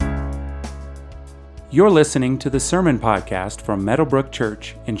You're listening to the Sermon Podcast from Meadowbrook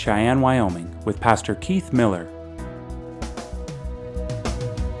Church in Cheyenne, Wyoming, with Pastor Keith Miller.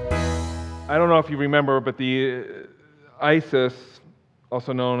 I don't know if you remember, but the ISIS,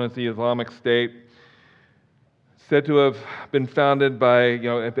 also known as the Islamic State, said to have been founded by,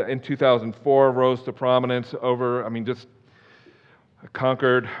 in 2004, rose to prominence over, just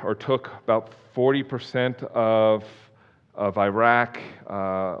conquered or took about 40% of Iraq,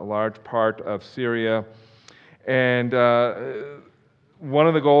 a large part of Syria. And one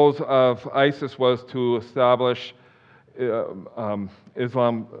of the goals of ISIS was to establish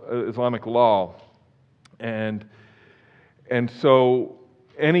Islamic law. And so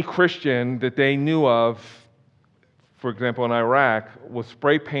any Christian that they knew of, for example in Iraq, was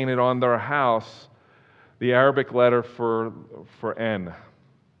spray painted on their house the Arabic letter for N,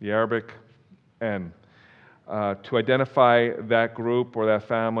 the Arabic N. To identify that group or that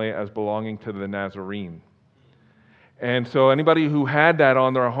family as belonging to the Nazarene. And so anybody who had that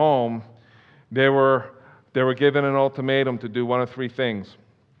on their home, they were given an ultimatum to do one of three things.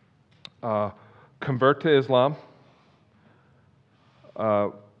 Convert to Islam,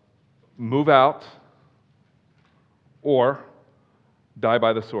 move out, or die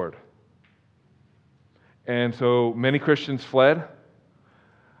by the sword. And so many Christians fled.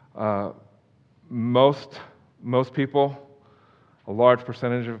 Most people, a large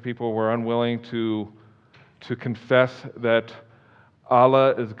percentage of people, were unwilling to confess that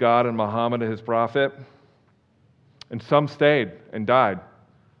Allah is God and Muhammad is his prophet. And some stayed and died.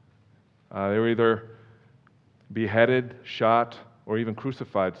 They were either beheaded, shot, or even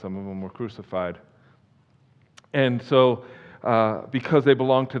crucified. Some of them were crucified. And so, because they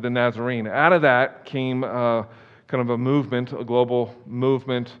belonged to the Nazarene, out of that came kind of a movement, a global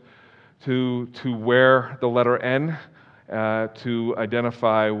movement, to wear the letter N, to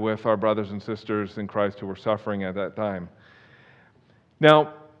identify with our brothers and sisters in Christ who were suffering at that time.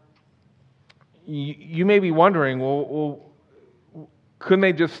 Now, you may be wondering, well, couldn't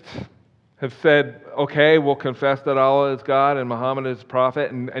they just have said, okay, we'll confess that Allah is God and Muhammad is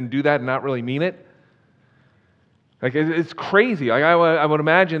prophet, and do that and not really mean it? Like, it's crazy. I would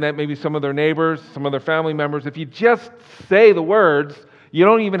imagine that maybe some of their neighbors, some of their family members, if you just say the words, you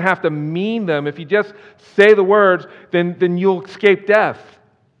don't even have to mean them. If you just say the words, then you'll escape death.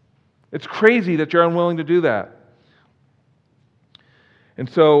 It's crazy that you're unwilling to do that. And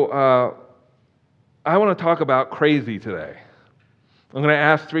so I want to talk about crazy today. I'm going to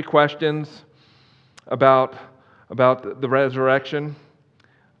ask three questions about the resurrection.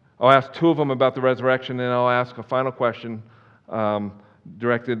 I'll ask two of them about the resurrection, and I'll ask a final question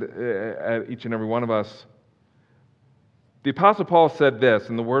directed at each and every one of us. The Apostle Paul said this,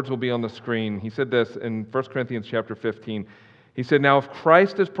 and the words will be on the screen. He said this in 1 Corinthians chapter 15. He said, "Now if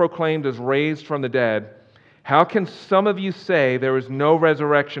Christ is proclaimed as raised from the dead, how can some of you say there is no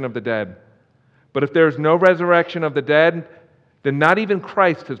resurrection of the dead? But if there is no resurrection of the dead, then not even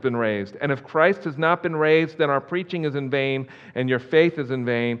Christ has been raised. And if Christ has not been raised, then our preaching is in vain, and your faith is in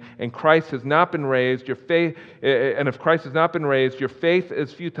vain. And Christ has not been raised, your faith. And if Christ has not been raised, your faith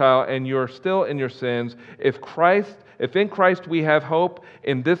is futile, and you are still in your sins. If in Christ we have hope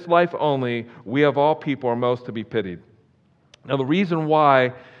in this life only, we of all people are most to be pitied." Now, the reason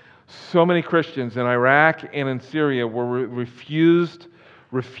why so many Christians in Iraq and in Syria were refused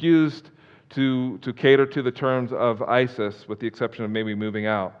to cater to the terms of ISIS, with the exception of maybe moving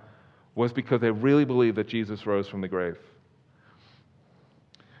out, was because they really believed that Jesus rose from the grave.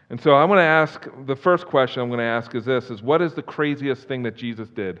 And so I'm going to ask, the first question I'm going to ask is this, is what is the craziest thing that Jesus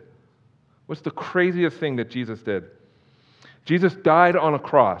did? What's the craziest thing that Jesus did? Jesus died on a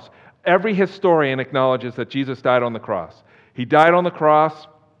cross. Every historian acknowledges that Jesus died on the cross. He died on the cross.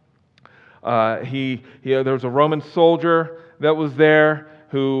 There was a Roman soldier that was there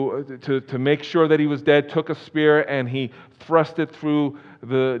who, to make sure that he was dead, took a spear and he thrust it through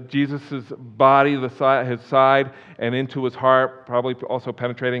Jesus' body, his side, and into his heart, probably also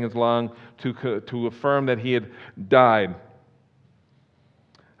penetrating his lung, to affirm that he had died.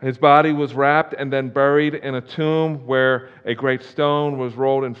 His body was wrapped and then buried in a tomb where a great stone was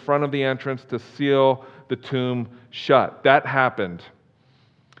rolled in front of the entrance to seal the tomb shut. That happened.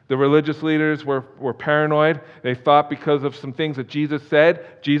 The religious leaders were paranoid. They thought because of some things that Jesus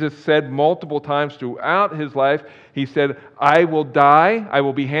said multiple times throughout his life, he said, "I will die, I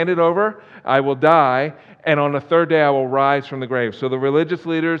will be handed over, I will die, and on the third day I will rise from the grave." So the religious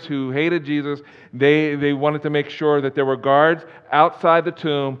leaders who hated Jesus, they wanted to make sure that there were guards outside the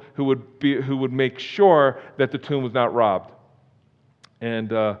tomb who would make sure that the tomb was not robbed. And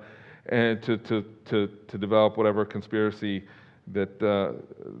to develop whatever conspiracy that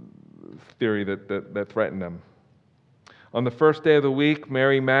theory that threatened them. On the first day of the week,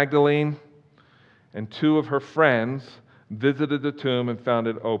 Mary Magdalene and two of her friends visited the tomb and found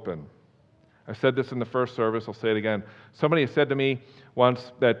it open. I said this in the first service, I'll say it again. Somebody said to me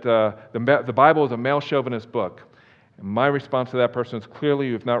once that the Bible is a male chauvinist book. And my response to that person is, clearly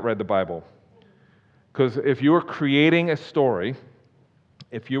you have not read the Bible. Because if you were creating a story,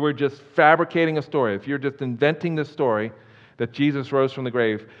 if you were just fabricating a story, if you're just inventing this story that Jesus rose from the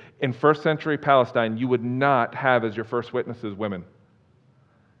grave, in first century Palestine, you would not have as your first witnesses women.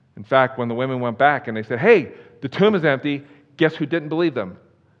 In fact, when the women went back and they said, hey, the tomb is empty, guess who didn't believe them?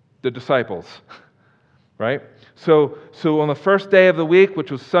 The disciples, right? So on the first day of the week, which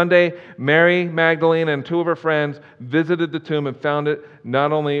was Sunday, Mary Magdalene and two of her friends visited the tomb and found it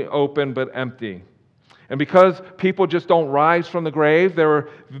not only open but empty. And because people just don't rise from the grave, there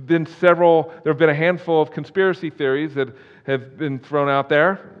have been a handful of conspiracy theories that have been thrown out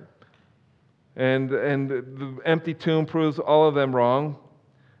there. And the empty tomb proves all of them wrong.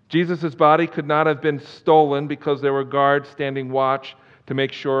 Jesus' body could not have been stolen because there were guards standing watch to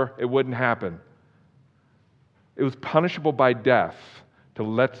make sure it wouldn't happen. It was punishable by death to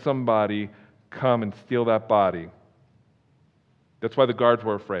let somebody come and steal that body. That's why the guards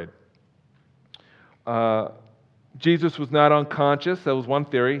were afraid. Jesus was not unconscious. That was one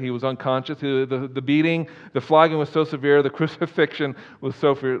theory. He was unconscious. The beating, the flogging was so severe, the crucifixion was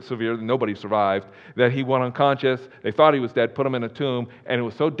so severe that nobody survived, that he went unconscious. They thought he was dead, put him in a tomb, and it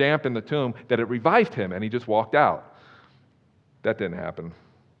was so damp in the tomb that it revived him, and he just walked out. That didn't happen.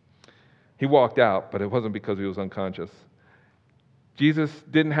 He walked out, but it wasn't because he was unconscious. Jesus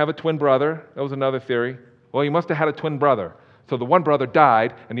didn't have a twin brother. That was another theory. Well, he must have had a twin brother. So the one brother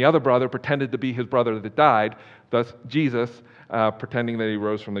died, and the other brother pretended to be his brother that died, thus Jesus pretending that he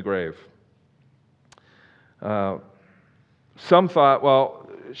rose from the grave. Some thought, well,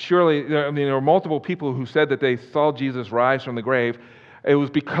 surely, there were multiple people who said that they saw Jesus rise from the grave. It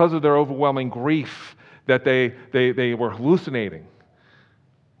was because of their overwhelming grief that they were hallucinating.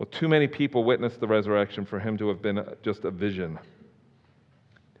 Well, too many people witnessed the resurrection for him to have been just a vision.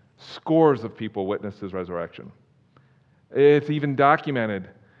 Scores of people witnessed his resurrection. It's even documented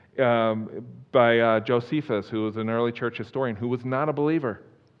by Josephus, who was an early church historian, who was not a believer,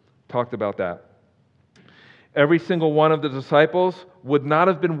 talked about that. Every single one of the disciples would not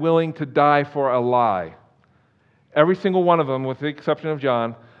have been willing to die for a lie. Every single one of them, with the exception of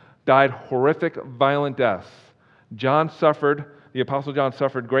John, died horrific, violent deaths. The Apostle John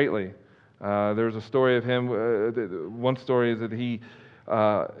suffered greatly. There's a story of him, one story is that he,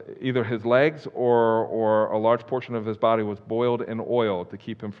 either his legs or a large portion of his body was boiled in oil to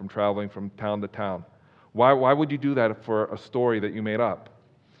keep him from traveling from town to town. Why would you do that for a story that you made up?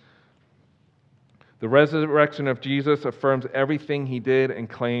 The resurrection of Jesus affirms everything he did and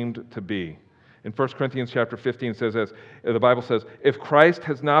claimed to be. In 1 Corinthians chapter 15 says this, the Bible says, if Christ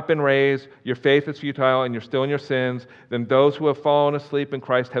has not been raised, your faith is futile and you're still in your sins, then those who have fallen asleep in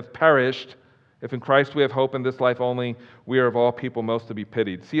Christ have perished. If in Christ we have hope in this life only, we are of all people most to be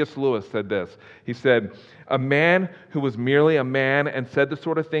pitied. C.S. Lewis said this. He said, a man who was merely a man and said the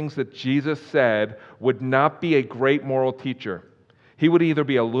sort of things that Jesus said would not be a great moral teacher. He would either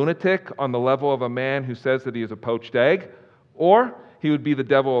be a lunatic on the level of a man who says that he is a poached egg, or he would be the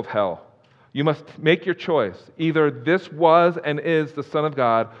devil of hell. You must make your choice. Either this was and is the Son of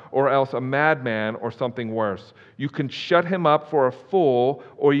God, or else a madman or something worse. You can shut him up for a fool,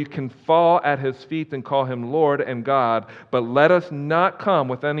 or you can fall at his feet and call him Lord and God, but let us not come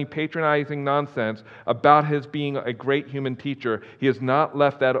with any patronizing nonsense about his being a great human teacher. He has not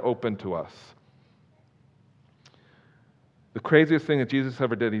left that open to us. The craziest thing that Jesus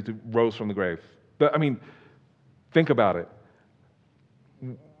ever did, he rose from the grave. Think about it.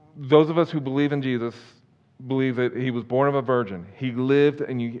 Those of us who believe in Jesus believe that he was born of a virgin. He lived,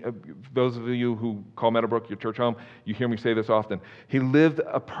 and those of you who call Meadowbrook your church home, you hear me say this often. He lived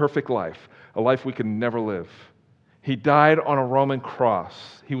a perfect life, a life we could never live. He died on a Roman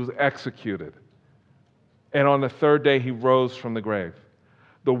cross. He was executed. And on the third day, he rose from the grave.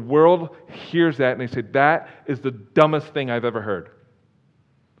 The world hears that, and they say, that is the dumbest thing I've ever heard.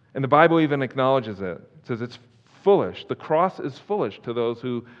 And the Bible even acknowledges it. It says it's foolish. The cross is foolish to those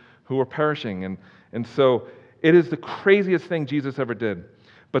who are perishing. And so it is the craziest thing Jesus ever did.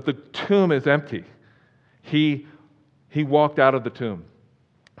 But the tomb is empty. He walked out of the tomb.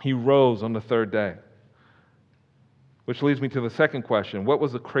 He rose on the third day. Which leads me to the second question. What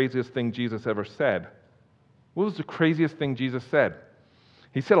was the craziest thing Jesus ever said? What was the craziest thing Jesus said?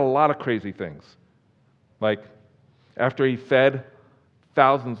 He said a lot of crazy things. Like after he fed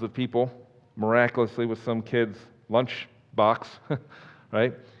thousands of people miraculously with some kid's lunch box,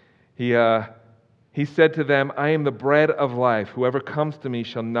 right? He said to them, I am the bread of life. Whoever comes to me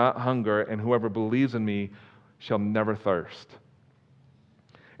shall not hunger, and whoever believes in me shall never thirst.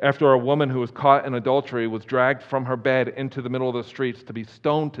 After a woman who was caught in adultery was dragged from her bed into the middle of the streets to be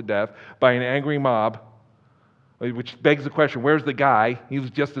stoned to death by an angry mob, which begs the question, where's the guy? He was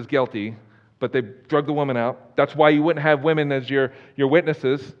just as guilty, but they drug the woman out. That's why you wouldn't have women as your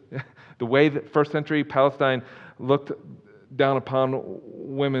witnesses. The way that first century Palestine looked down upon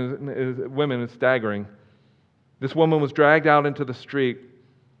women is staggering. This woman was dragged out into the street,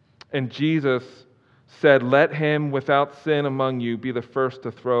 and Jesus said, let him without sin among you be the first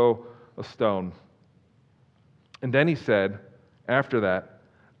to throw a stone. And then he said, after that,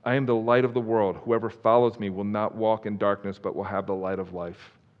 I am the light of the world. Whoever follows me will not walk in darkness, but will have the light of life.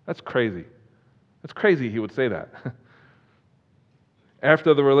 That's crazy. That's crazy he would say that.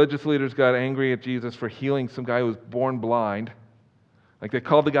 After the religious leaders got angry at Jesus for healing some guy who was born blind, like they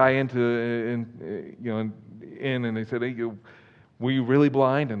called the guy in and they said, hey, were you really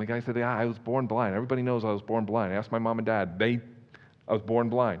blind? And the guy said, yeah, I was born blind. Everybody knows I was born blind. I asked my mom and dad. I was born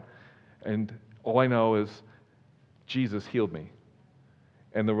blind. And all I know is Jesus healed me.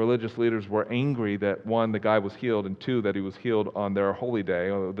 And the religious leaders were angry that, one, the guy was healed, and two, that he was healed on their holy day,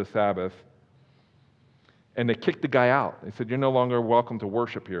 or the Sabbath. And they kicked the guy out. They said, you're no longer welcome to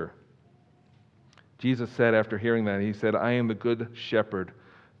worship here. Jesus said after hearing that, he said, I am the good shepherd.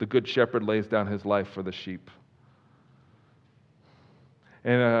 The good shepherd lays down his life for the sheep.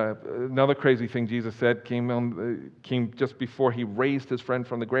 And another crazy thing Jesus said came just before he raised his friend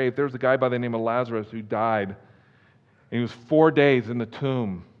from the grave. There was a guy by the name of Lazarus who died. And he was 4 days in the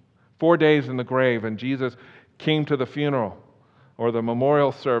tomb, 4 days in the grave, and Jesus came to the funeral or the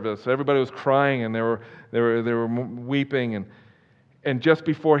memorial service. Everybody was crying and they were weeping. And just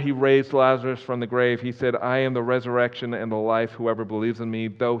before he raised Lazarus from the grave, he said, I am the resurrection and the life. Whoever believes in me,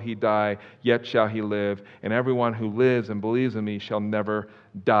 though he die, yet shall he live. And everyone who lives and believes in me shall never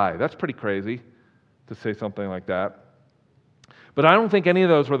die. That's pretty crazy to say something like that. But I don't think any of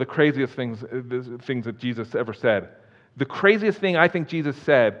those were the craziest things that Jesus ever said. The craziest thing I think Jesus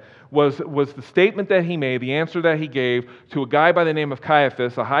said was the statement that he made, the answer that he gave to a guy by the name of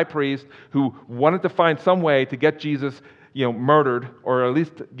Caiaphas, a high priest who wanted to find some way to get Jesus murdered, or at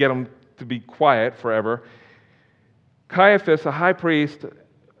least get him to be quiet forever. Caiaphas, a high priest,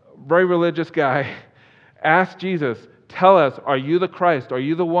 very religious guy, asked Jesus, tell us, are you the Christ? Are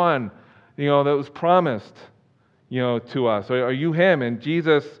you the one, that was promised, to us? Are you him? And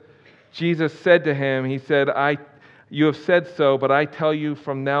Jesus said to him, he said, you have said so, but I tell you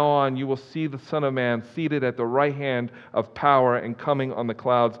from now on you will see the Son of Man seated at the right hand of power and coming on the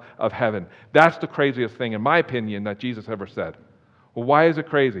clouds of heaven. That's the craziest thing, in my opinion, that Jesus ever said. Well, why is it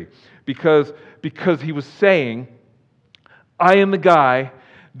crazy? Because he was saying, I am the guy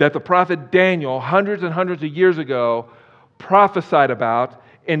that the prophet Daniel, hundreds and hundreds of years ago, prophesied about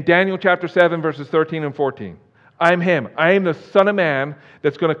in Daniel chapter 7, verses 13 and 14. I'm him. I am the Son of Man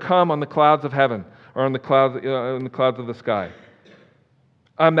that's going to come on the clouds of heaven, or in the clouds of the sky.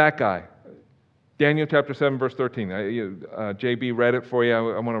 I'm that guy. Daniel chapter 7, verse 13. JB read it for you.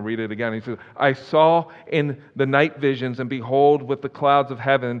 I want to read it again. He says, I saw in the night visions, and behold, with the clouds of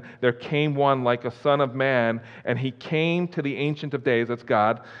heaven, there came one like a son of man, and he came to the Ancient of Days, that's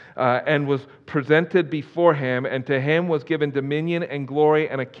God, and was presented before him, and to him was given dominion and glory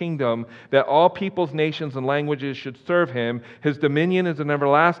and a kingdom, that all peoples, nations, and languages should serve him. His dominion is an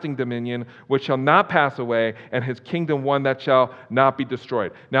everlasting dominion, which shall not pass away, and his kingdom one that shall not be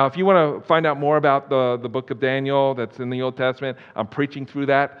destroyed. Now, if you want to find out more about the book of Daniel that's in the Old Testament, I'm preaching through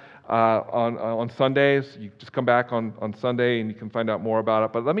that on Sundays. You just come back on Sunday and you can find out more about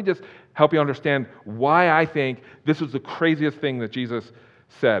it. But let me just help you understand why I think this was the craziest thing that Jesus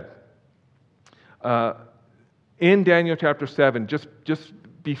said. In Daniel chapter 7, just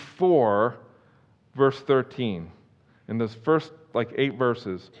before verse 13, in those first 8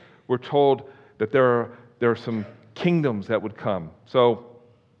 verses, we're told that there are some kingdoms that would come. So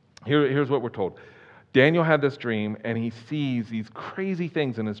here's what we're told. Daniel had this dream, and he sees these crazy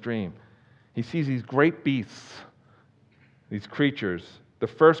things in his dream. He sees these great beasts, these creatures. The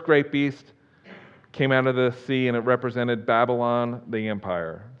first great beast came out of the sea, and it represented Babylon, the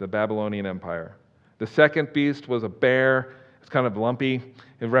empire, the Babylonian Empire. The second beast was a bear. It's kind of lumpy.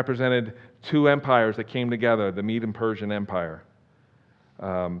 It represented 2 empires that came together, the Mede and Persian Empire.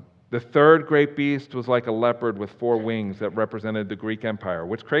 The third great beast was like a leopard with 4 wings that represented the Greek Empire.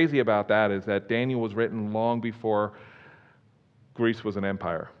 What's crazy about that is that Daniel was written long before Greece was an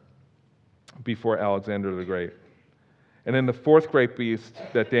empire, before Alexander the Great. And then the fourth great beast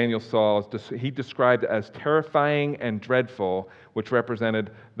that Daniel saw, he described as terrifying and dreadful, which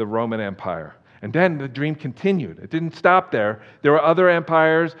represented the Roman Empire. And then the dream continued. It didn't stop there. There were other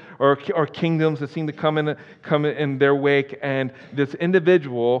empires or kingdoms that seemed to come in their wake, and this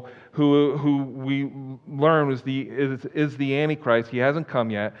individual who we learn is the Antichrist. He hasn't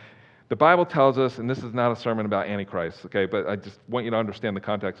come yet. The Bible tells us, and this is not a sermon about Antichrist, okay, but I just want you to understand the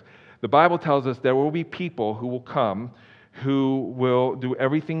context. The Bible tells us there will be people who will come who will do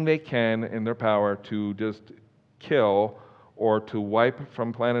everything they can in their power to just kill or to wipe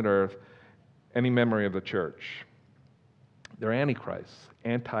from planet Earth any memory of the church. They're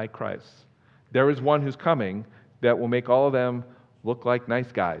antichrists. There is one who's coming that will make all of them look like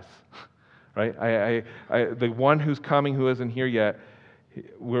nice guys, right? The one who's coming who isn't here yet,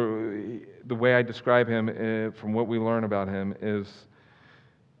 the way I describe him from what we learn about him is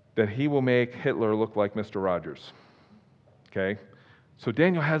that he will make Hitler look like Mr. Rogers, okay? So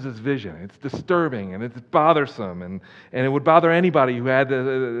Daniel has this vision. It's disturbing and it's bothersome, and it would bother anybody who had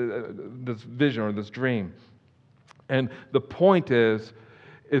this vision or this dream. And the point is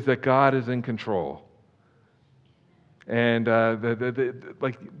that God is in control. And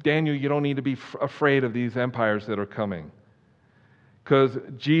like Daniel, you don't need to be afraid of these empires that are coming, because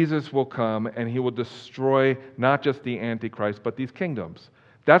Jesus will come and he will destroy not just the Antichrist, but these kingdoms.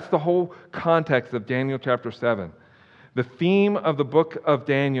 That's the whole context of Daniel chapter 7. The theme of the book of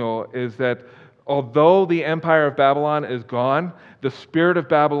Daniel is that although the empire of Babylon is gone, the spirit of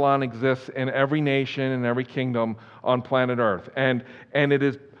Babylon exists in every nation and every kingdom on planet Earth. And it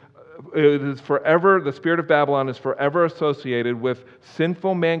is forever, the spirit of Babylon is forever associated with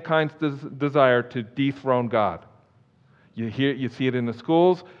sinful mankind's desire to dethrone God. You see it in the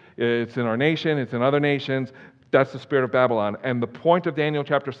schools, it's in our nation, it's in other nations. That's the spirit of Babylon. And the point of Daniel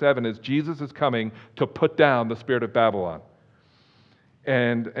chapter 7 is Jesus is coming to put down the spirit of Babylon.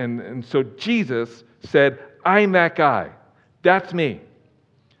 And so Jesus said, I'm that guy. That's me.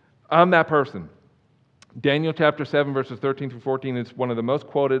 I'm that person. Daniel chapter 7, verses 13 through 14 is one of the most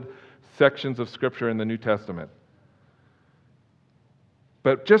quoted sections of Scripture in the New Testament.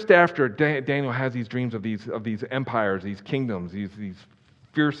 But just after Daniel has these dreams of these empires, these kingdoms, these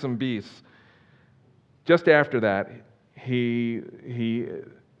fearsome beasts, just after that, he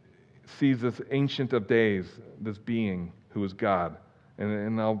sees this Ancient of Days, this being who is God.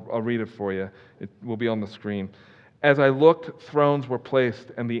 And I'll read it for you. It will be on the screen. As I looked, thrones were placed,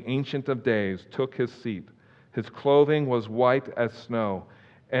 and the Ancient of Days took his seat. His clothing was white as snow,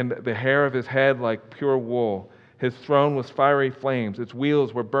 and the hair of his head like pure wool. His throne was fiery flames. Its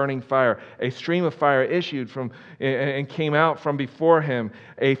wheels were burning fire. A stream of fire issued from and came out from before him.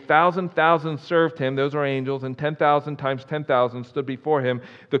 1,000,000 served him. Those are angels. And 10,000 times 10,000 stood before him.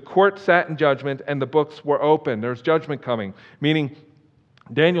 The court sat in judgment, and the books were open. There's judgment coming. Meaning,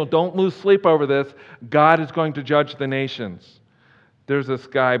 Daniel, don't lose sleep over this. God is going to judge the nations. There's this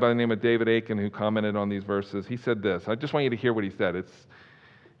guy by the name of David Aiken who commented on these verses. He said this. I just want you to hear what he said.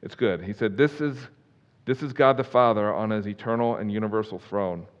 It's good. He said, This is God the Father on his eternal and universal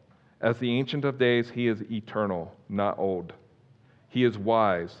throne. As the Ancient of Days, he is eternal, not old. He is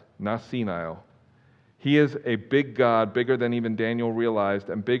wise, not senile. He is a big God, bigger than even Daniel realized,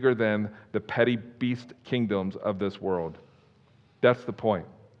 and bigger than the petty beast kingdoms of this world. That's the point.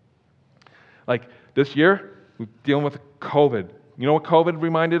 Like this year, we're dealing with COVID. You know what COVID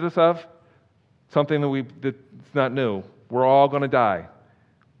reminded us of? Something that's not new. We're all going to die.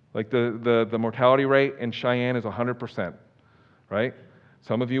 Like the mortality rate in Cheyenne is 100%, right?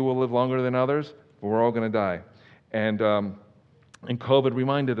 Some of you will live longer than others, but we're all going to die. And COVID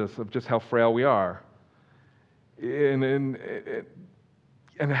reminded us of just how frail we are, and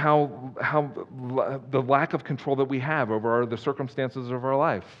how the lack of control that we have over the circumstances of our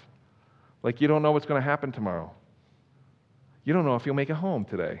life. Like you don't know what's going to happen tomorrow. You don't know if you'll make it home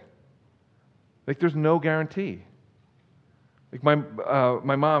today. Like there's no guarantee. Like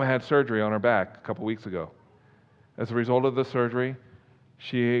my mom had surgery on her back a couple weeks ago. As a result of the surgery,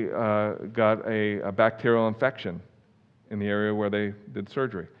 she got a bacterial infection in the area where they did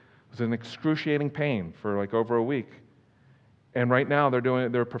surgery. It was an excruciating pain for like over a week. And right now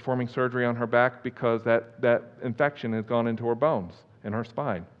they're performing surgery on her back because that infection has gone into her bones and her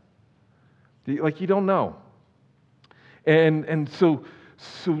spine. Like you don't know. And so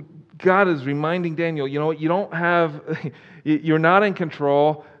God is reminding Daniel, you know what, you're not in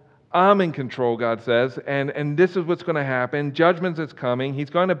control. I'm in control, God says, and this is what's going to happen. Judgment is coming. He's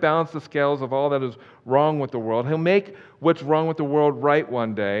going to balance the scales of all that is wrong with the world. He'll make what's wrong with the world right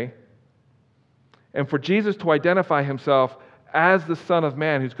one day. And for Jesus to identify himself as the Son of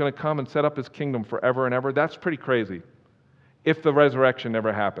Man who's going to come and set up his kingdom forever and ever, that's pretty crazy. if the resurrection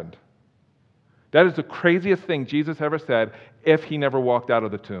never happened. That is the craziest thing Jesus ever said if he never walked out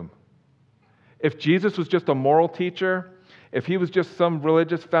of the tomb. If Jesus was just a moral teacher, if he was just some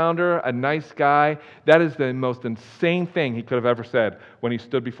religious founder, a nice guy, that is the most insane thing he could have ever said when he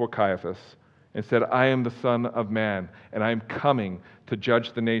stood before Caiaphas and said, I am the Son of Man, and I am coming to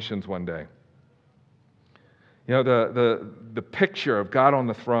judge the nations one day. You know, the picture of God on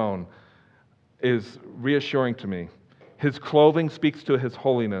the throne is reassuring to me. His clothing speaks to his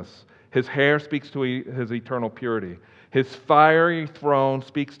holiness. His hair speaks to his eternal purity. His fiery throne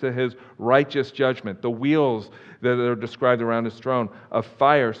speaks to his righteous judgment. The wheels that are described around his throne of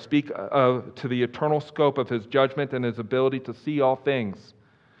fire speak to the eternal scope of his judgment and his ability to see all things.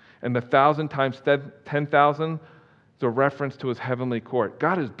 And the 1,000 times 10,000 is a reference to his heavenly court.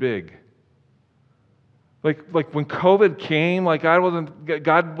 God is big. Like when COVID came,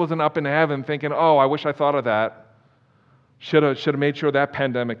 God wasn't up in heaven thinking, oh, I wish I thought of that. Should have made sure that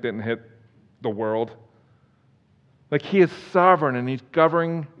pandemic didn't hit the world. Like he is sovereign and he's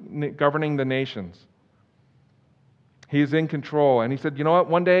governing the nations. He is in control. And he said, you know what?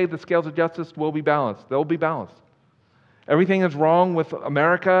 One day the scales of justice will be balanced. They'll be balanced. Everything that's wrong with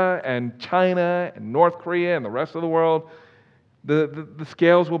America and China and North Korea and the rest of the world, the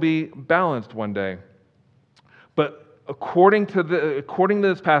scales will be balanced one day. But according to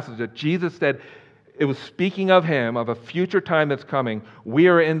this passage that Jesus said, it was speaking of him, of a future time that's coming. We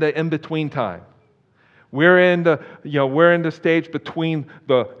are in the in-between time. We're in the stage between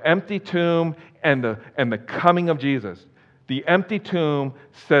the empty tomb and the coming of Jesus. The empty tomb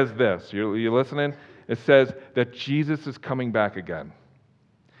says this. You listening? It says that Jesus is coming back again.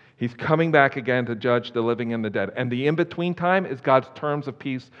 He's coming back again to judge the living and the dead. And the in-between time is God's terms of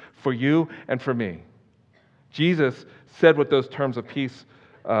peace for you and for me. Jesus said what those terms of peace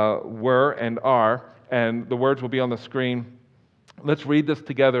were and are, and the words will be on the screen. Let's read this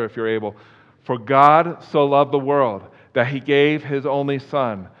together if you're able. For God so loved the world that he gave his only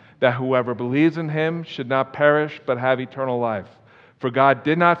Son, that whoever believes in him should not perish but have eternal life. For God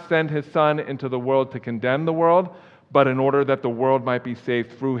did not send his Son into the world to condemn the world, but in order that the world might be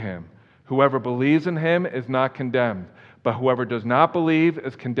saved through him. Whoever believes in him is not condemned, but whoever does not believe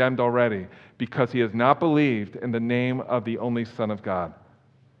is condemned already, because he has not believed in the name of the only Son of God.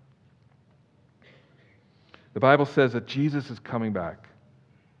 The Bible says that Jesus is coming back.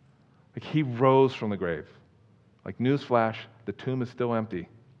 Like he rose from the grave. Like newsflash, the tomb is still empty.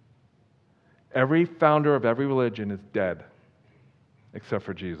 Every founder of every religion is dead, except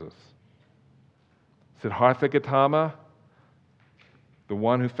for Jesus. Siddhartha Gautama, the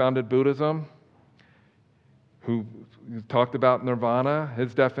one who founded Buddhism, who talked about nirvana,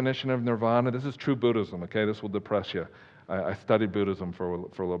 his definition of nirvana. This is true Buddhism, okay? This will depress you. I studied Buddhism for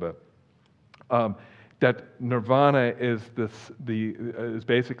a little bit. That nirvana is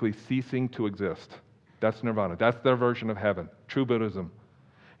basically ceasing to exist. That's nirvana. That's their version of heaven. True Buddhism.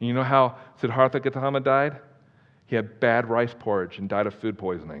 And you know how Siddhartha Gautama died? He had bad rice porridge and died of food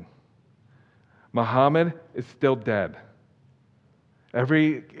poisoning. Muhammad is still dead.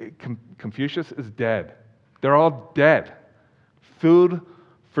 Confucius is dead. They're all dead. Food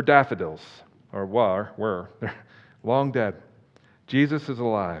for daffodils, or were. They're long dead. Jesus is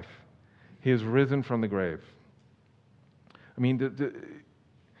alive. He has risen from the grave. I mean,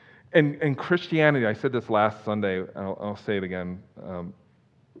 and Christianity, I said this last Sunday, I'll say it again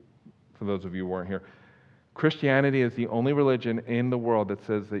for those of you who weren't here. Christianity is the only religion in the world that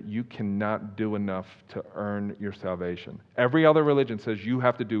says that you cannot do enough to earn your salvation. Every other religion says you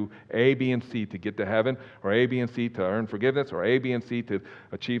have to do A, B, and C to get to heaven, or A, B, and C to earn forgiveness, or A, B, and C to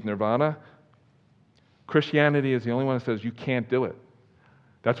achieve nirvana. Christianity is the only one that says you can't do it.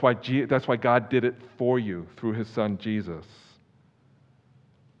 That's why God did it for you through his Son Jesus.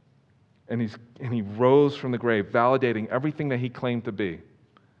 And he rose from the grave, validating everything that he claimed to be.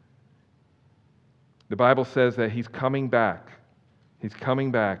 The Bible says that he's coming back. He's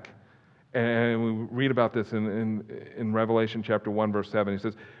coming back. And we read about this in Revelation chapter 1, verse 7. He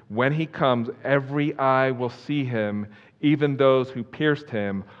says, when he comes, every eye will see him, even those who pierced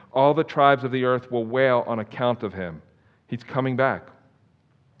him. All the tribes of the earth will wail on account of him. He's coming back.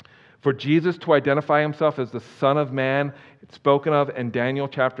 For Jesus to identify himself as the Son of Man, spoken of in Daniel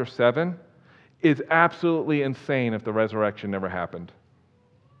chapter 7, is absolutely insane if the resurrection never happened.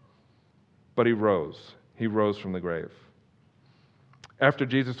 But he rose. He rose from the grave. After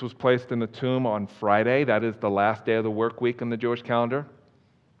Jesus was placed in the tomb on Friday, that is the last day of the work week in the Jewish calendar,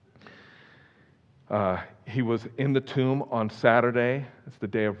 he was in the tomb on Saturday. It's the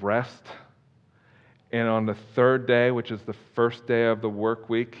day of rest. And on the third day, which is the first day of the work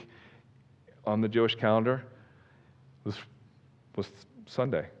week on the Jewish calendar, was was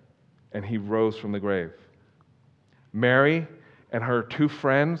Sunday, and he rose from the grave. Mary and her two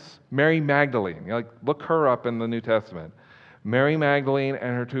friends, Mary Magdalene, look her up in the New Testament. Mary Magdalene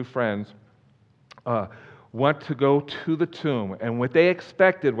and her two friends went to go to the tomb, and what they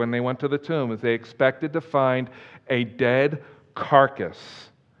expected when they went to the tomb is they expected to find a dead carcass,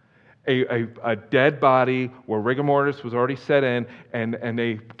 a dead body where rigor mortis was already set in, and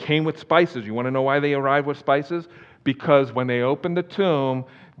they came with spices. You want to know why they arrived with spices? Because when they opened the tomb,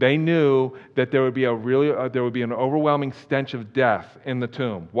 they knew that there would be an overwhelming stench of death in the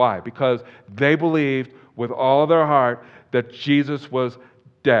tomb. Why? Because they believed with all of their heart that Jesus was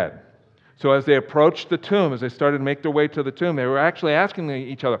dead. So as they approached the tomb, as they started to make their way to the tomb, they were actually asking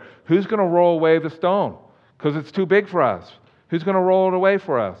each other, who's going to roll away the stone? Because it's too big for us. Who's going to roll it away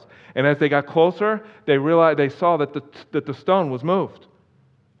for us? And as they got closer, they saw that the stone was moved.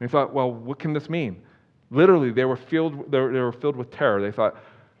 And they thought, well, what can this mean? Literally, they were filled with terror. They thought,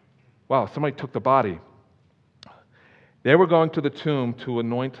 wow, somebody took the body. They were going to the tomb to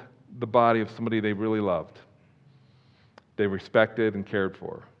anoint the body of somebody they really loved, they respected and cared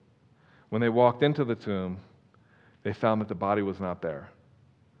for. When they walked into the tomb, they found that the body was not there.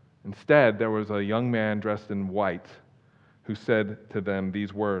 Instead, there was a young man dressed in white who said to them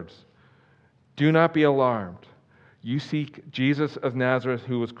these words, "Do not be alarmed. You seek Jesus of Nazareth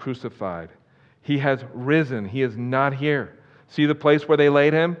who was crucified. He has risen. He is not here. See the place where they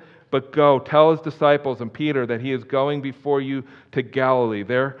laid him? But go, tell his disciples and Peter that he is going before you to Galilee.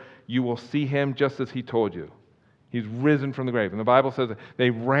 There you will see him just as he told you." He's risen from the grave. And the Bible says that they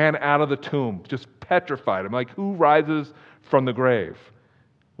ran out of the tomb, just petrified. I'm like, who rises from the grave?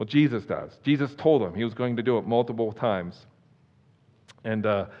 Well, Jesus does. Jesus told them he was going to do it multiple times. And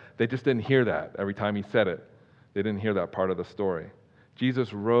they just didn't hear that every time he said it. They didn't hear that part of the story.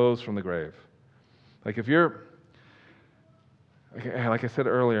 Jesus rose from the grave. Like I said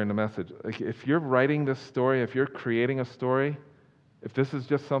earlier in the message, if you're writing this story, if you're creating a story, if this is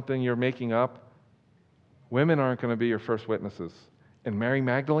just something you're making up, women aren't going to be your first witnesses. And Mary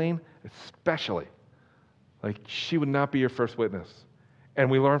Magdalene, especially, she would not be your first witness.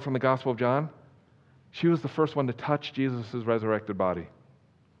 And we learn from the Gospel of John, she was the first one to touch Jesus' resurrected body.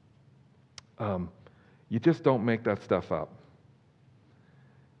 You just don't make that stuff up.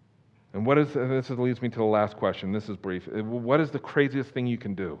 And this leads me to the last question. This is brief. What is the craziest thing you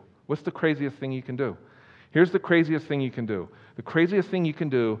can do? What's the craziest thing you can do? Here's the craziest thing you can do. The craziest thing you can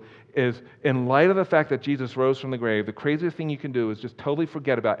do is, in light of the fact that Jesus rose from the grave, the craziest thing you can do is just totally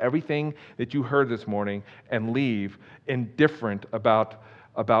forget about everything that you heard this morning and leave indifferent about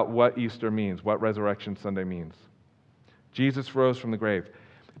what Easter means, what Resurrection Sunday means. Jesus rose from the grave.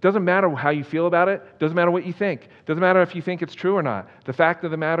 It doesn't matter how you feel about it. It doesn't matter what you think. It doesn't matter if you think it's true or not. The fact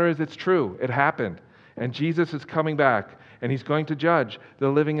of the matter is it's true. It happened. And Jesus is coming back, and he's going to judge the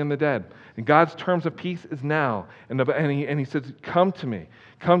living and the dead. And God's terms of peace is now. And he says, come to me.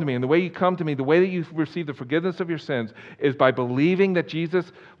 Come to me. And the way you come to me, the way that you receive the forgiveness of your sins is by believing that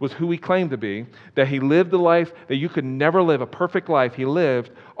Jesus was who he claimed to be, that he lived the life that you could never live, a perfect life. He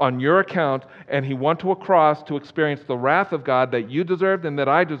lived on your account, and he went to a cross to experience the wrath of God that you deserved and that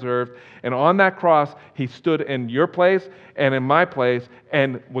I deserved. And on that cross, he stood in your place and in my place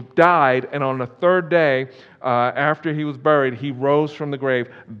and died. And on the third day, after he was buried, he rose from the grave,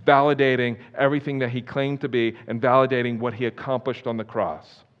 validating everything that he claimed to be and validating what he accomplished on the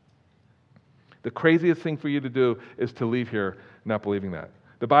cross. The craziest thing for you to do is to leave here not believing that.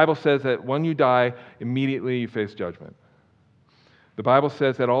 The Bible says that when you die, immediately you face judgment. The Bible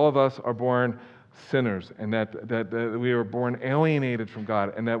says that all of us are born sinners and that we are born alienated from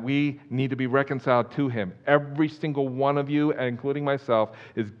God and that we need to be reconciled to him. Every single one of you, including myself,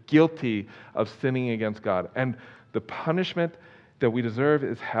 is guilty of sinning against God. And the punishment that we deserve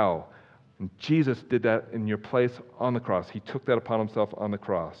is hell. And Jesus did that in your place on the cross. He took that upon himself on the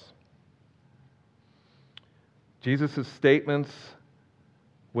cross. Jesus' statements,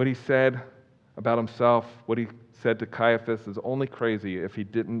 what he said about himself, what he said to Caiaphas is only crazy if he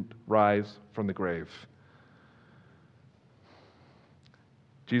didn't rise from the grave.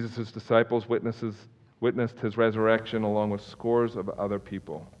 Jesus' disciples witnessed his resurrection along with scores of other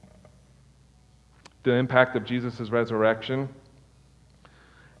people. The impact of Jesus' resurrection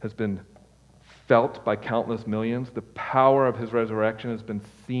has been felt by countless millions. The power of his resurrection has been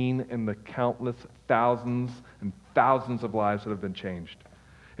seen in the countless thousands and thousands of lives that have been changed.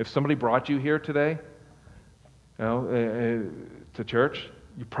 If somebody brought you here today, to church,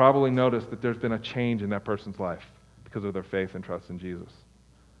 you probably noticed that there's been a change in that person's life because of their faith and trust in Jesus.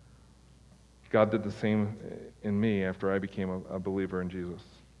 God did the same in me after I became a believer in Jesus.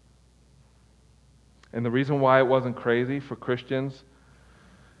 And the reason why it wasn't crazy for Christians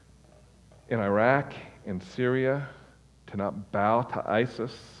in Iraq, in Syria, to not bow to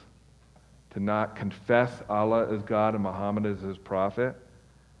ISIS, to not confess Allah as God and Muhammad as his prophet,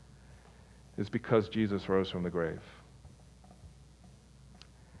 is because Jesus rose from the grave.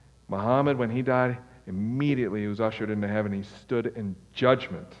 Muhammad, when he died, immediately he was ushered into heaven. He stood in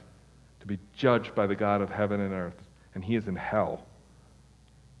judgment to be judged by the God of heaven and earth, and he is in hell.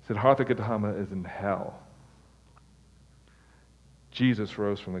 Siddhartha Gautama is in hell. Jesus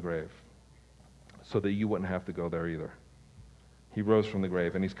rose from the grave so that you wouldn't have to go there either. He rose from the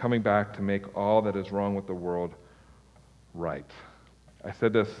grave, and he's coming back to make all that is wrong with the world right. I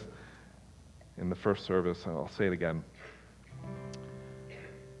said this in the first service, and I'll say it again.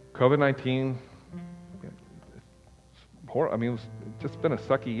 COVID-19, it's just been a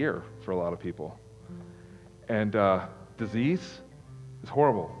sucky year for a lot of people. And disease is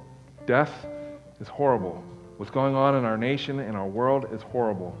horrible. Death is horrible. What's going on in our nation and our world is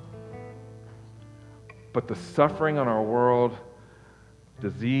horrible. But the suffering on our world,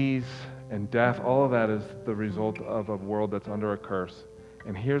 disease and death, all of that is the result of a world that's under a curse.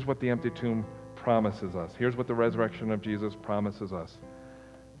 And here's what the empty tomb promises us. Here's what the resurrection of Jesus promises us.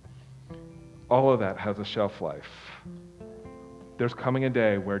 All of that has a shelf life. There's coming a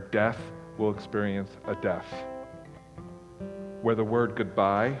day where death will experience a death, where the word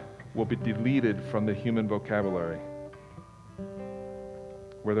goodbye will be deleted from the human vocabulary,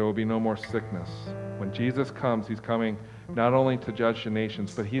 where there will be no more sickness. When Jesus comes, he's coming not only to judge the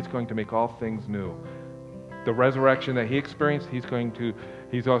nations, but he's going to make all things new. The resurrection that he experienced,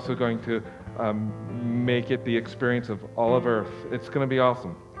 he's also going to make it the experience of all of earth. It's going to be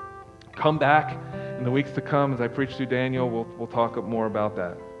awesome. Come back in the weeks to come as I preach through Daniel. We'll talk more about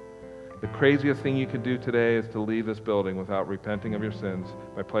that. The craziest thing you could do today is to leave this building without repenting of your sins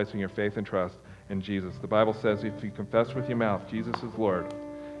by placing your faith and trust in Jesus. The Bible says if you confess with your mouth Jesus is Lord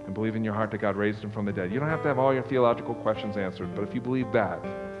and believe in your heart that God raised him from the dead, you don't have to have all your theological questions answered, but if you believe that,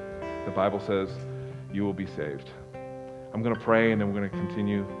 the Bible says you will be saved. I'm going to pray, and then we're going to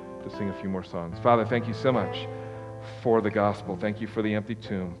continue to sing a few more songs. Father, thank you so much for the gospel. Thank you for the empty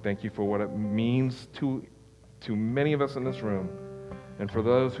tomb. Thank you for what it means to many of us in this room. And for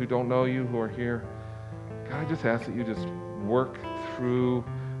those who don't know you, who are here, God, I just ask that you just work through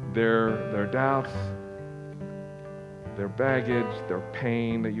their doubts, their baggage, their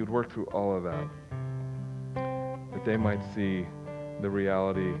pain, that you'd work through all of that, that they might see the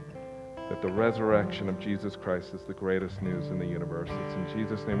reality that the resurrection of Jesus Christ is the greatest news in the universe. It's in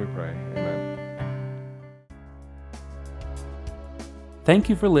Jesus' name we pray. Amen. Thank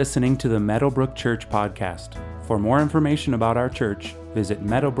you for listening to the Meadowbrook Church podcast. For more information about our church, visit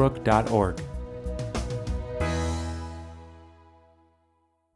meadowbrook.org.